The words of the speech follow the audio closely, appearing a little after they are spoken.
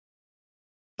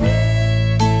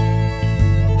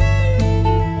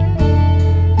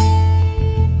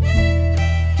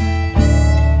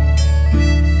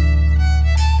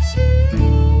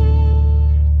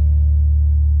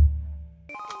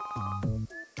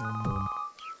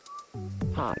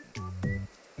Hi.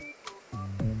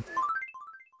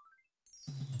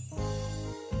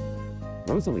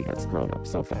 Rosalie has grown up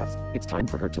so fast, it's time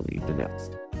for her to leave the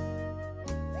nest.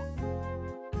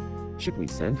 Should we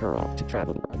send her off to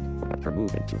travel abroad, or have her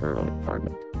move into her own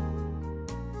apartment?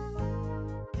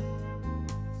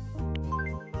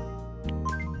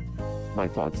 My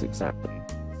thoughts exactly.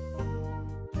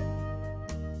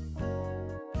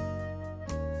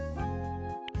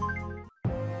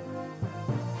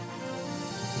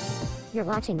 You're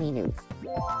watching Me News.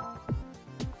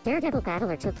 Daredevil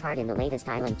Battler took part in the latest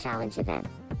Island Challenge event.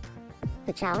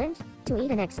 The challenge? To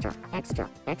eat an extra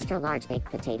large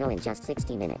baked potato in just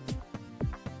 60 minutes.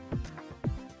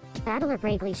 Battler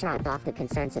bravely shrugged off the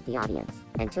concerns of the audience,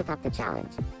 and took up the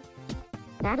challenge.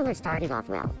 Battler started off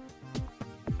well.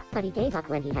 But he gave up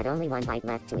when he had only one bite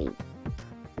left to eat.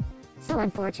 So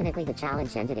unfortunately the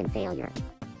challenge ended in failure.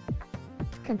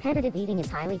 Competitive eating is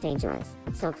highly dangerous,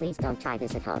 so please don't try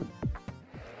this at home.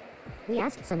 We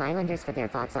asked some islanders for their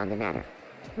thoughts on the matter.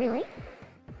 Really?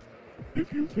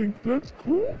 If you think that's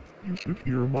cool, you should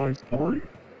hear my story.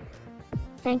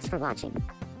 Thanks for watching.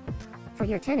 For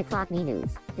your 10 o'clock Me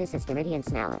News, this is Viridian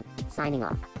Snallen, signing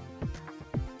off.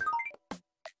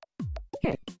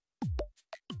 Hey.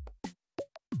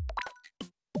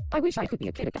 I wish I could be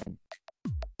a kid again.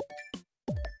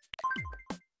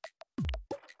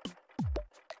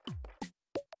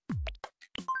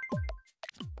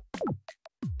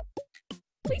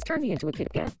 Please turn me into a kid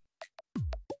again.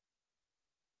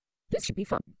 This should be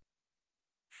fun.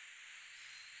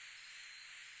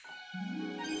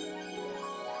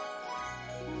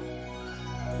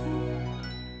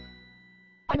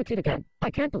 I'm a kid again. I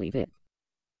can't believe it.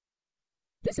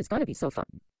 This is gonna be so fun.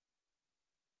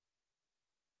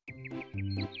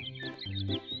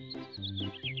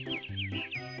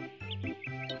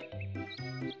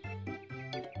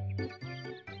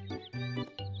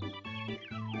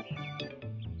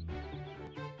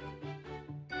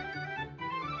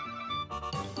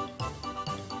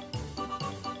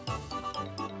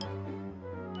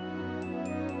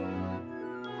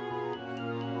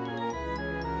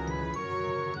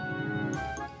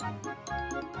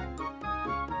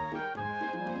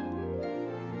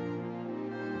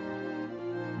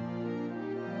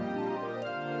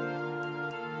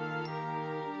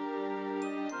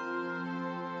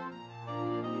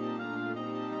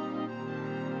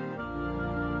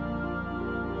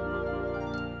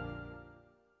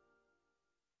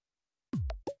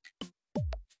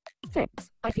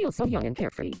 Thanks. I feel so young and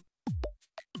carefree.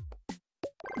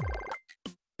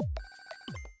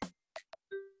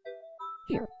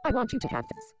 Here, I want you to have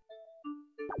this.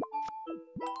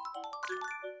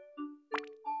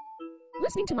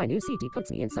 Listening to my new CD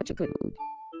puts me in such a good mood.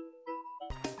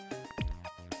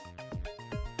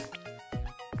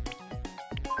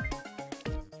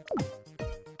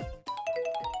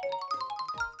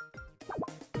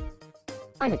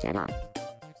 I'm a Jedi.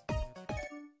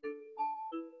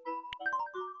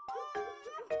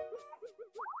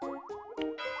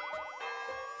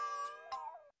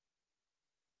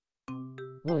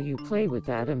 Will you play with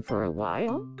Adam for a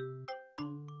while?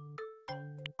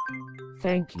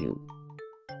 Thank you.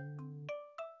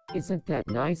 Isn't that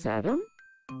nice, Adam?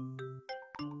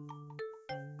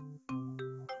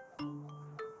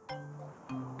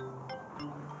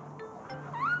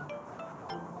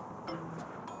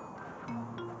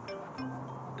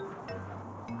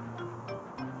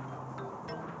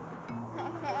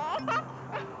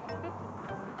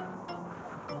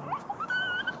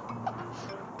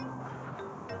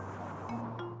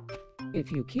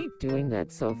 If you keep doing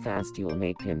that so fast, you'll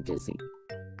make him dizzy.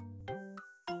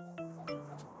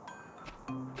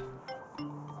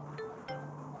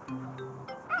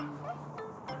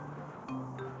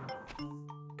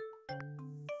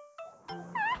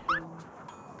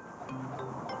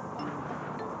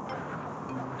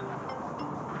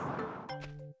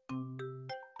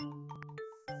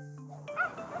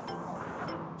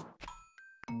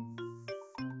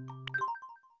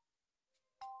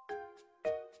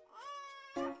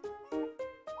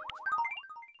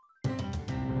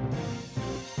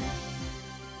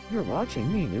 You're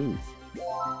watching Me News.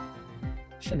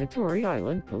 Shinatori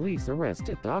Island police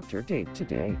arrested Dr. Dave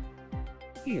today.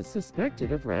 He is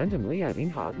suspected of randomly adding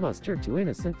hot mustard to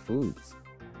innocent foods.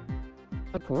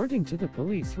 According to the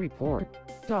police report,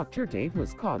 Dr. Dave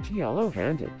was caught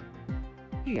yellow-handed.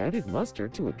 He added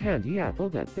mustard to a candy apple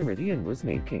that Viridian was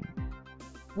making.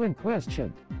 When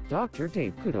questioned, Dr.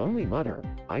 Dave could only mutter,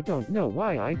 "I don't know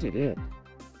why I did it."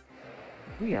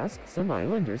 We asked some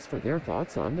islanders for their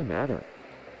thoughts on the matter.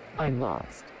 I'm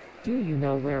lost. Do you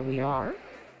know where we are?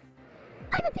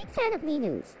 I'm a big fan of Me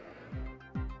News.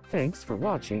 Thanks for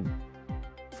watching.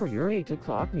 For your 8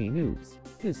 o'clock me news,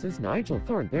 this is Nigel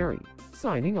Thornberry,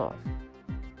 signing off.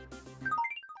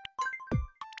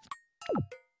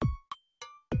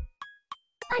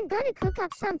 I'm gonna cook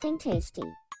up something tasty.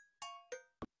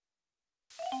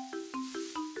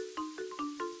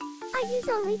 I use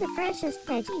only the freshest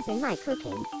veggies in my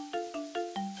cooking.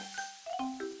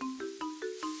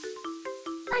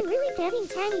 I'm really getting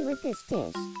tangy with this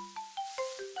dish.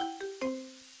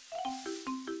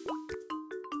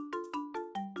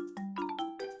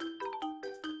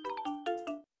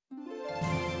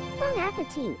 Bon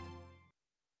appetit!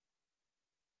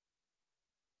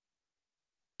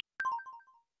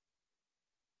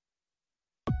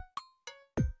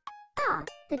 Ah,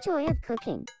 the joy of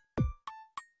cooking.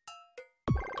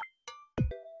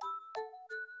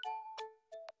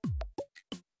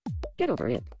 Get over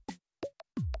it.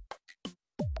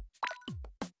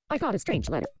 I got a strange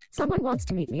letter. Someone wants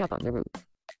to meet me up on the roof.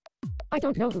 I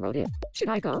don't know who wrote it. Should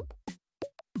I go?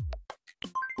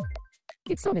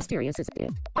 It's so mysterious, isn't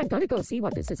it? I'm gonna go see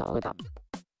what this is all about.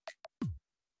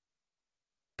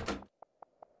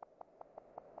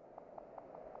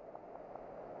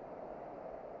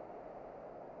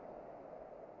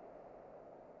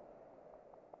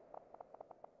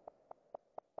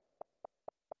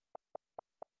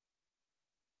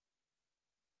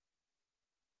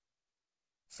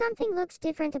 Something looks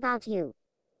different about you.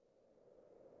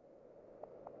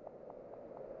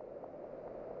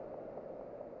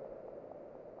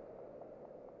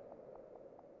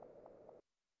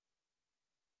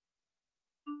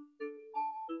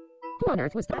 Who on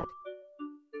earth was that?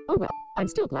 Oh well, I'm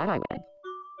still glad I went.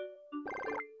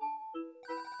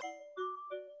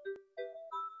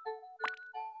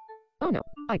 Oh no,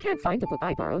 I can't find the book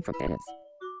I borrowed from Dennis.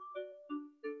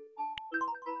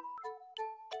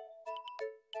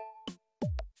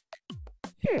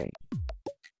 Hey.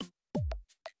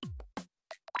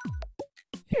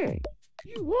 Hey,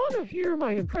 you wanna hear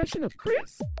my impression of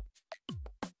Chris?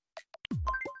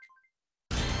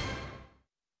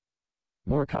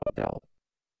 More cowbell.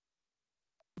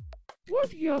 What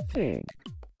do you think?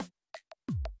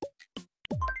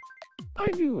 I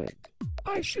knew it.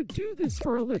 I should do this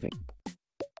for a living.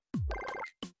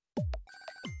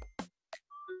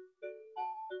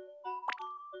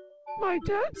 My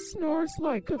dad snores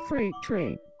like a freight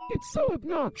train. It's so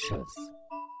obnoxious.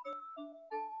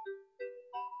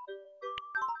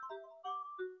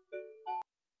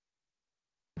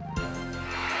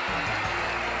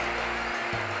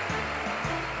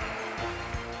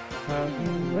 Have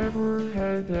you ever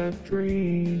had that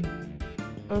dream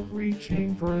of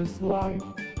reaching for his life?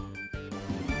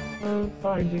 Of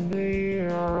finding they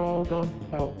are all gone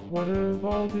out, what of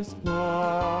all this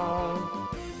blood?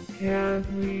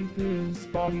 Can't leave this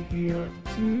body here,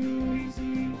 too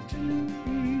easy to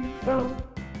be found.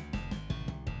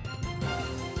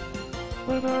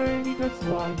 But I need that's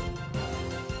life.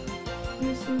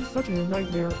 This is such a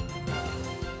nightmare.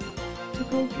 To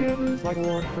go get his life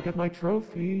or forget my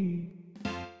trophy.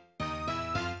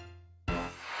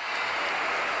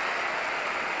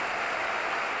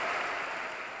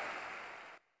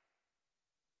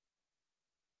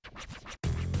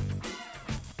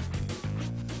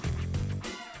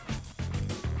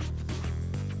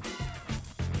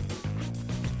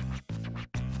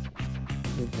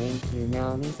 You think you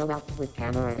know me so well with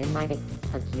camera in my face.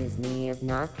 Accuse me of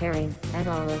not caring at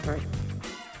all of her.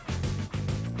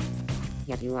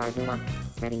 Yet you are the one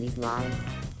spreading these lies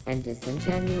and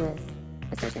disingenuous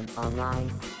assertions all lies.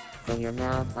 So your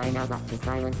mouth by now got to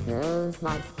silence those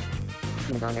lies.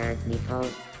 You unearth me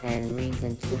code and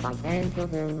reason to fight and kill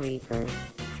the reapers.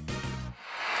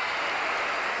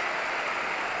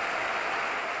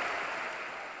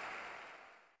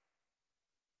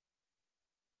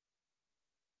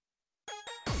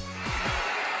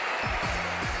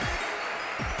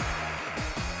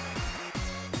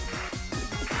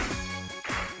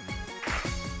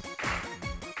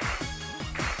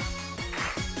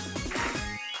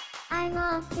 I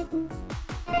love kittens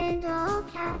and all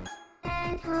cats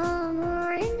at home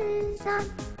or in the sun.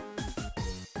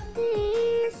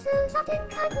 They're so soft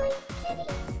and cuddly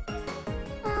kitties.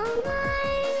 Oh my,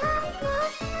 I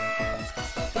love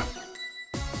them.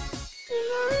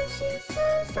 Emotions so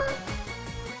strong,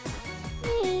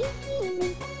 making me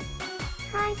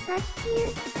cry such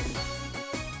tears.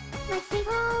 Like save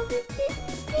all the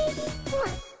kittens, baby, for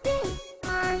they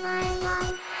are my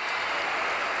life.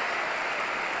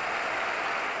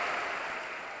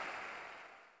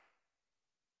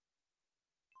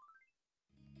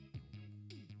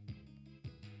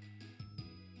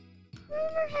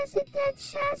 Rumor has it that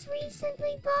Chaz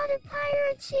recently bought a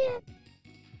pirate ship.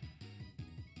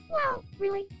 Wow,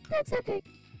 really? That's epic.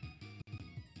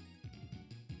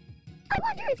 I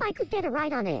wonder if I could get a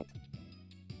ride on it.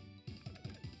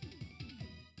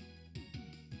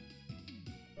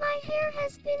 My hair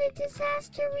has been a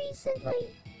disaster recently.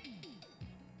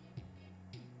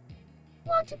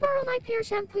 Want to borrow my pear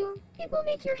shampoo? It will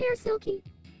make your hair silky.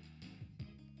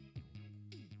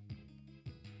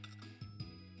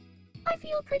 I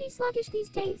feel pretty sluggish these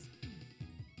days.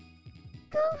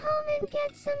 Go home and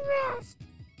get some rest.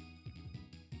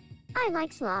 I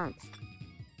like slogs.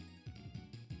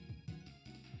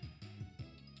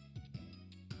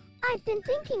 I've been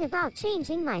thinking about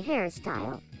changing my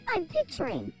hairstyle. I'm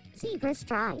picturing zebra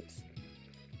stripes.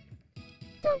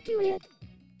 Don't do it.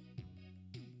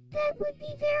 That would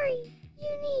be very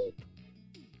unique.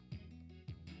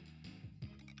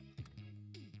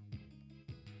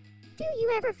 Do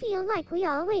you ever feel like we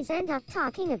always end up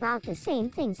talking about the same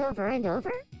things over and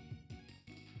over?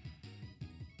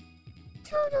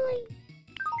 Totally.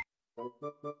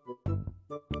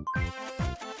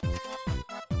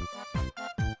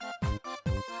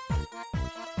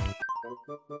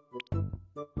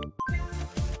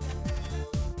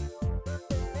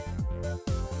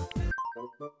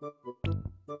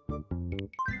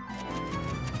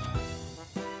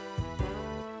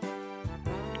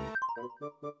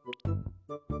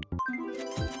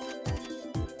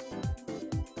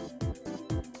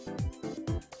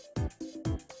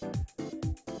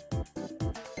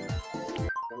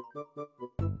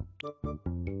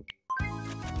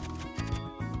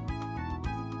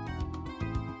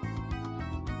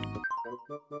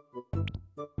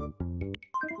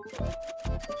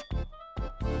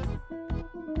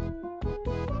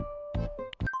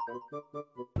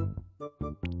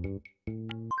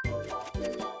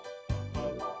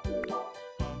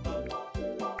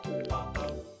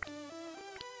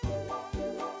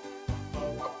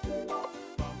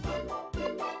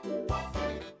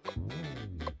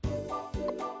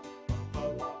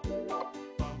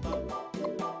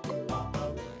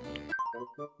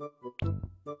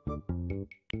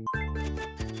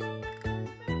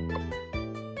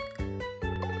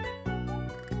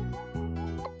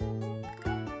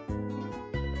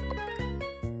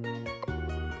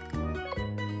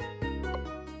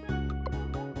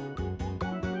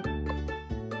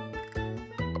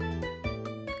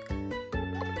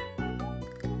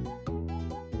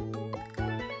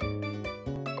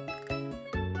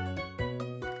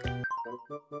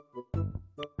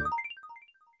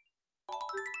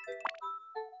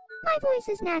 My voice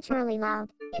is naturally loud.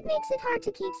 It makes it hard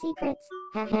to keep secrets.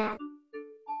 Haha.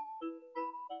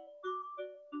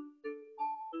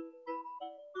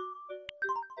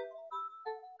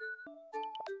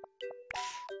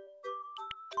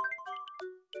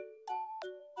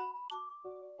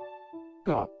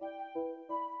 God.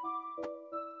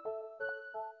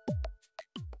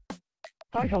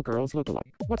 Hi, how girls look alike.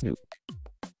 What's new?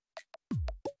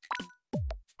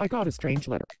 I got a strange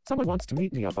letter. Someone wants to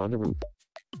meet me up on the roof.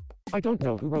 I don't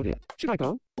know who wrote it. Should I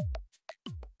go?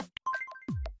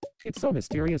 It's so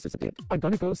mysterious, isn't it? I'm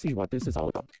gonna go see what this is all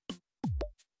about.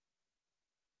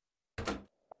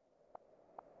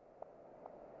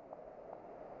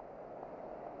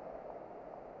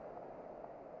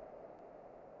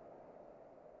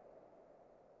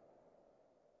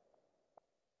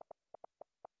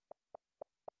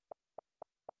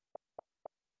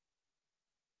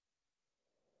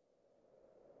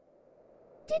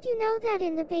 Did you know that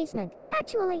in the basement?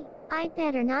 Actually, I'd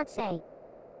better not say.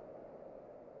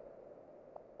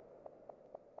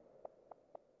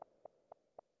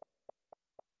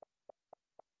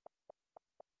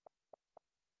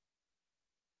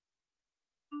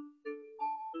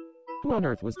 Who on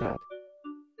earth was that?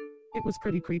 It was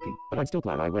pretty creepy, but I'm still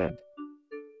glad I went.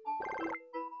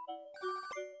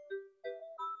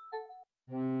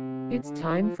 It's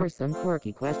time for some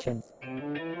quirky questions.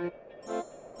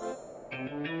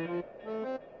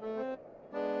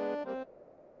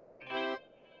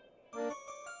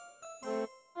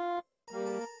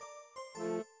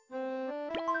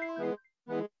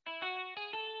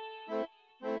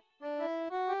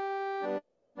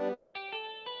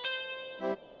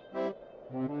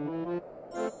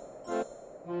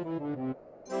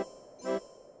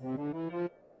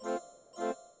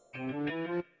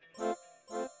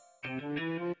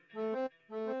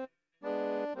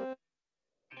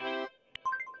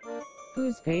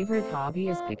 Whose favorite hobby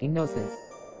is picking noses?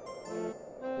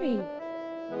 Me.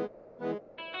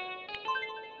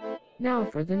 Now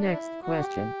for the next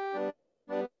question.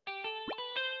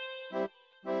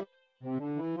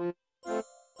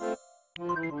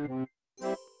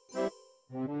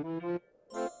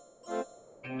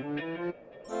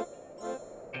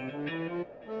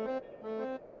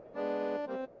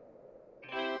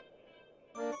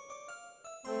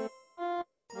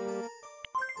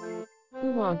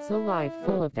 Who wants a life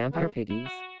full of vampire piggies?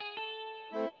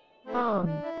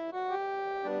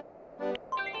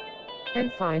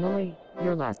 And finally,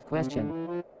 your last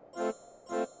question.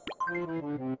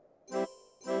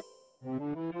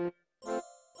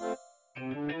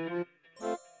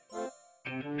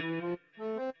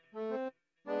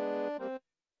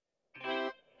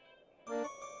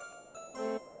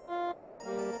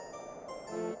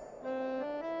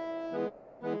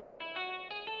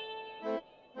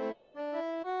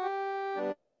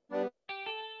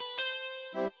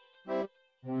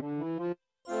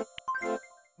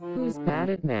 Who's bad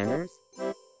at manners?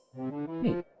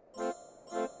 Me.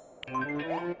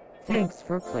 Thanks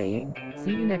for playing.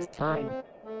 See you next time.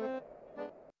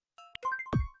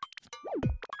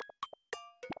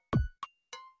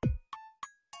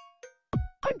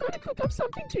 I'm gonna cook up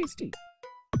something tasty.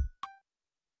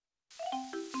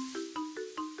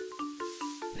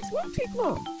 This won't take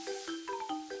long.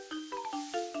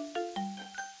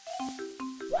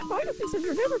 One bite of this and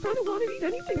you're never gonna want to eat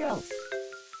anything else.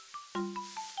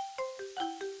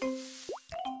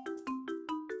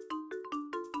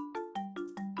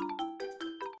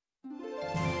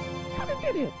 Come and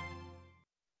get it.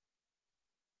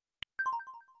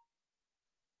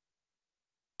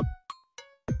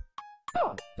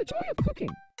 Ah, the joy of cooking.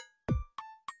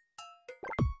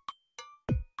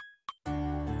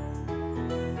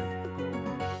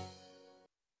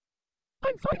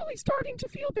 I'm finally starting to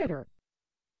feel better.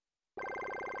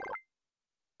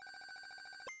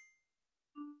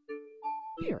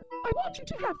 Here, I want you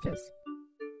to have this.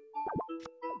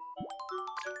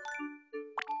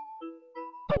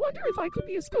 I wonder if I could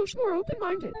be a skosh more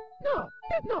open-minded. No,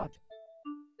 bet not.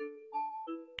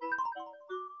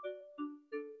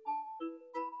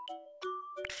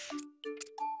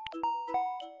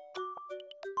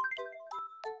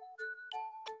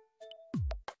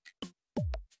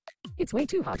 It's way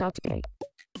too hot out today.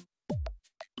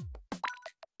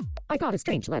 I got a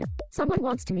strange letter. Someone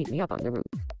wants to meet me up on the roof.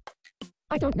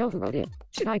 I don't know who wrote it.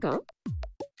 Should I go?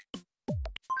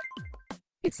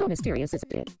 It's so mysterious,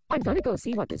 isn't it? I'm gonna go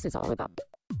see what this is all about.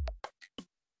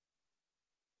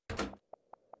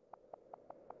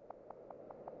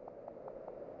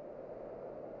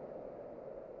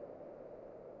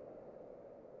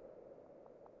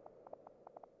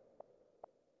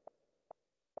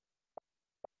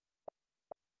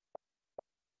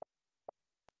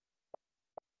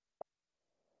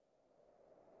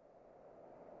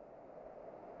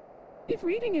 If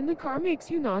reading in the car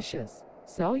makes you nauseous,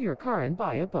 sell your car and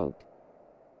buy a boat.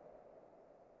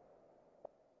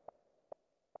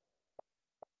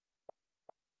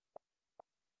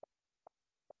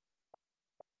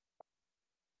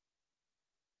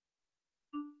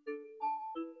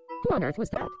 Who on earth was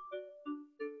that?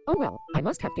 Oh well, I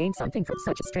must have gained something from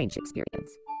such a strange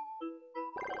experience.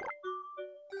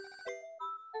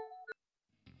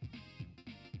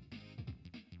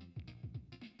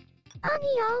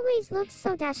 He always looks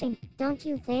so dashing, don't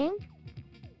you think?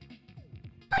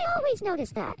 I always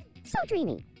notice that. So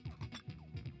dreamy.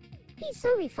 He's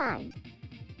so refined.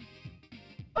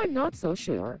 I'm not so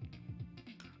sure.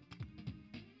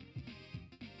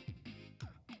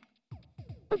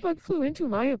 A bug flew into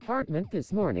my apartment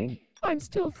this morning. I'm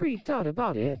still freaked out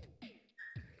about it.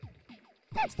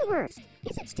 That's the worst.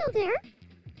 Is it still there?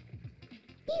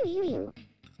 Ew.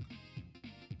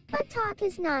 But talk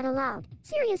is not allowed.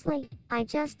 Seriously, I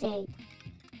just ate.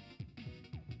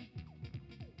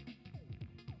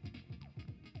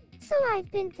 So I've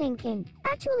been thinking.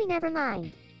 Actually, never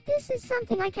mind. This is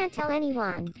something I can't tell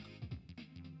anyone.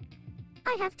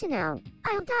 I have to know.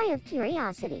 I'll die of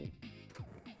curiosity.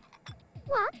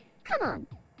 What? Come on.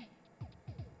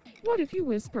 What if you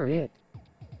whisper it?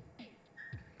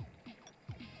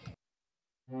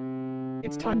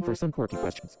 It's time for some quirky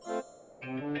questions.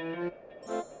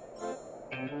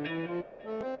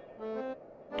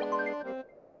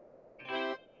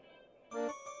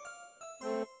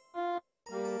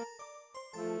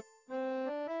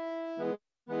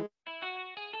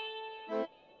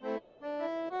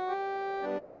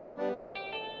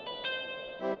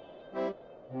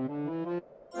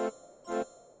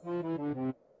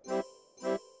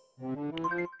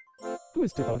 Who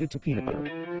is devoted to peanut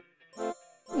butter?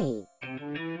 Me.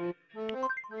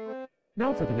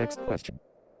 Now for the next question.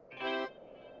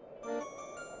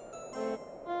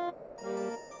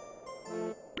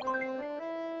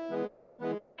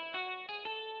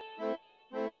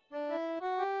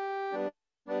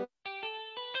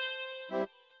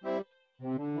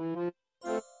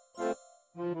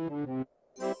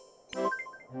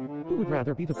 Who would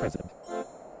rather be the president?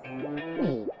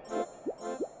 Me.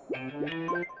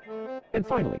 And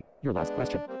finally, your last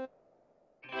question.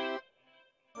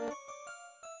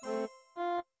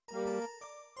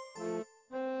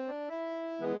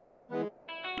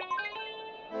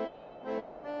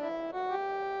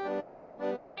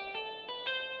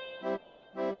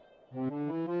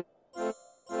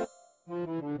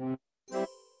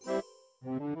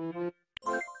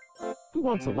 Who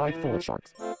wants a life full of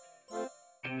sharks?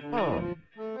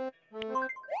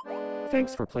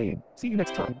 Thanks for playing. See you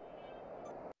next time.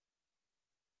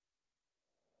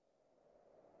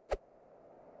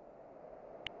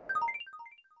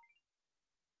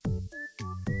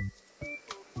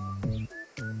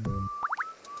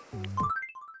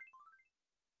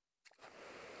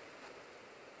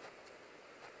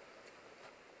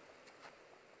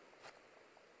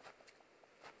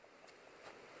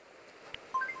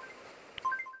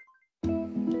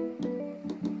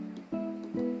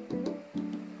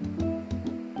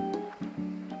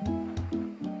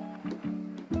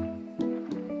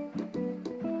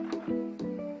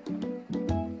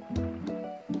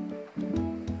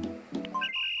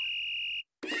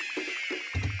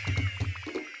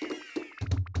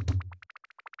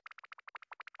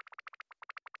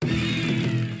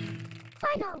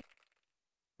 Final!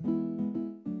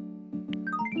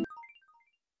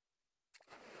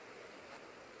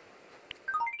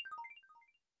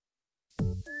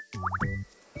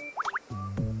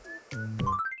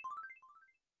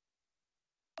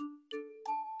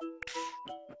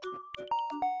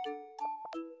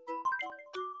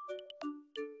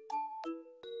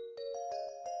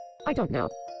 I don't know.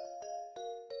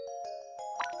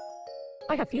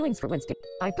 I have feelings for Wednesday.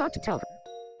 I've got to tell her.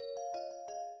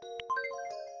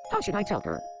 How should I tell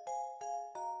her?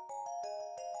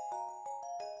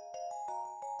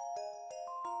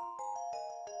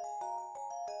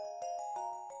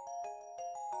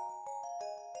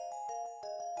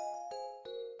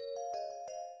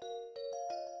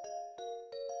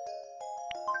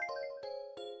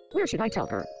 Where should I tell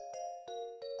her?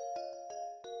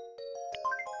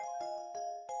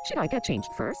 Should I get changed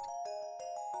first?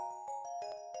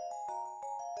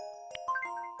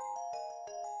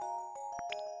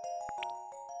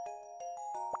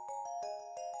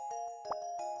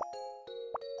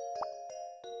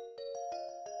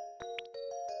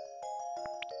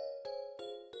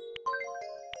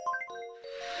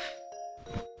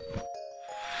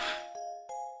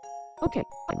 Okay,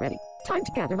 I'm ready. Time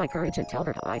to gather my courage and tell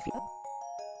her how I feel.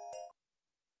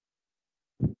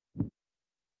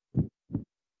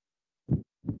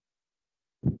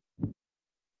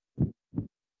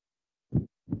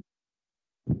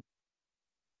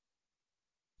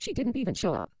 She didn't even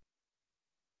show up.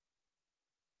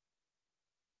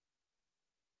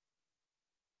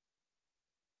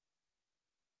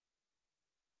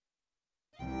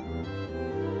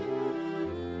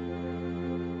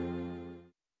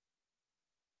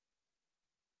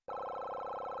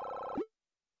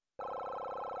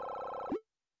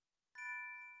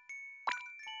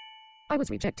 I was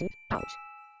rejected. Ouch.